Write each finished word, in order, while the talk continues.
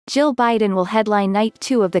Jill Biden will headline Night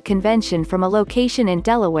 2 of the convention from a location in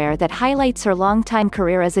Delaware that highlights her longtime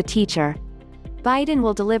career as a teacher. Biden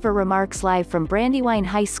will deliver remarks live from Brandywine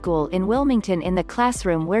High School in Wilmington in the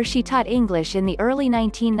classroom where she taught English in the early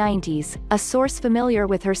 1990s, a source familiar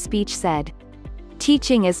with her speech said.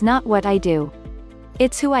 "Teaching is not what I do.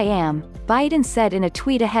 It's who I am," Biden said in a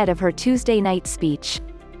tweet ahead of her Tuesday night speech.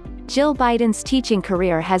 Jill Biden's teaching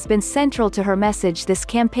career has been central to her message this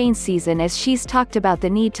campaign season as she's talked about the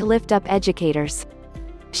need to lift up educators.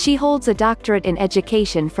 She holds a doctorate in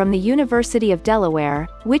education from the University of Delaware,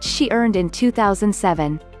 which she earned in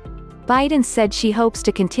 2007. Biden said she hopes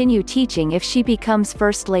to continue teaching if she becomes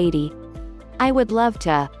First Lady. "I would love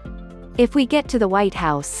to. If we get to the White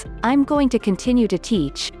House, I'm going to continue to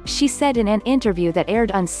teach," she said in an interview that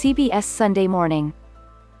aired on CBS Sunday Morning.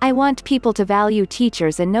 "I want people to value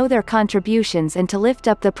teachers and know their contributions and to lift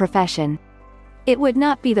up the profession." It would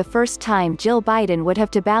not be the first time Jill Biden would have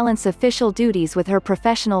to balance official duties with her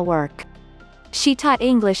professional work. She taught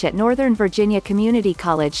English at Northern Virginia Community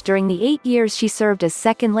College during the 8 years she served as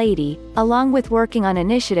Second Lady, along with working on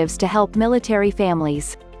initiatives to help military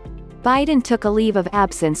families. Biden took a leave of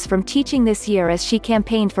absence from teaching this year as she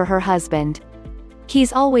campaigned for her husband.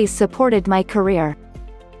 "He's always supported my career.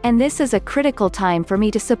 And this is a critical time for me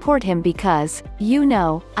to support him because,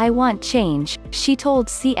 I want change," she told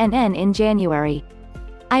CNN in January.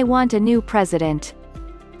 "I want a new president.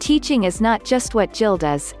 Teaching is not just what Jill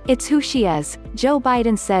does, it's who she is," Joe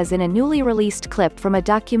Biden says in a newly released clip from a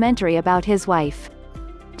documentary about his wife.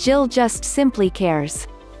 "Jill just simply cares."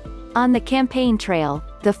 On the campaign trail,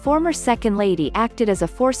 the former Second Lady acted as a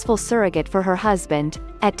forceful surrogate for her husband,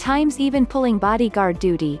 at times even pulling bodyguard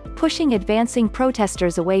duty, pushing advancing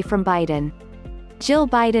protesters away from Biden. Jill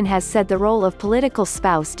Biden has said the role of political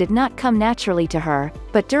spouse did not come naturally to her,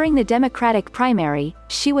 but during the Democratic primary,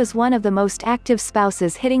 she was one of the most active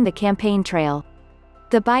spouses hitting the campaign trail.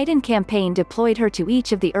 The Biden campaign deployed her to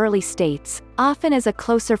each of the early states, often as a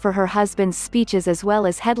closer for her husband's speeches as well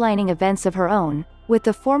as headlining events of her own, with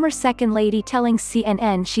the former Second Lady telling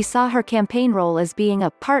CNN she saw her campaign role as being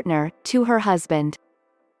a partner to her husband.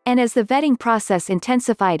 And as the vetting process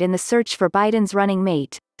intensified in the search for Biden's running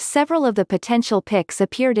mate, several of the potential picks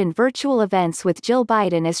appeared in virtual events with Jill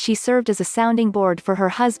Biden as she served as a sounding board for her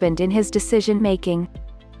husband in his decision-making.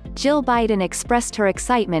 Jill Biden expressed her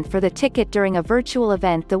excitement for the ticket during a virtual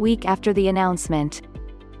event the week after the announcement.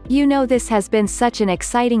 "This has been such an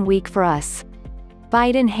exciting week for us.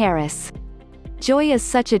 Biden-Harris. Joy is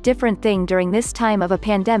such a different thing during this time of a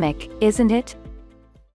pandemic, isn't it?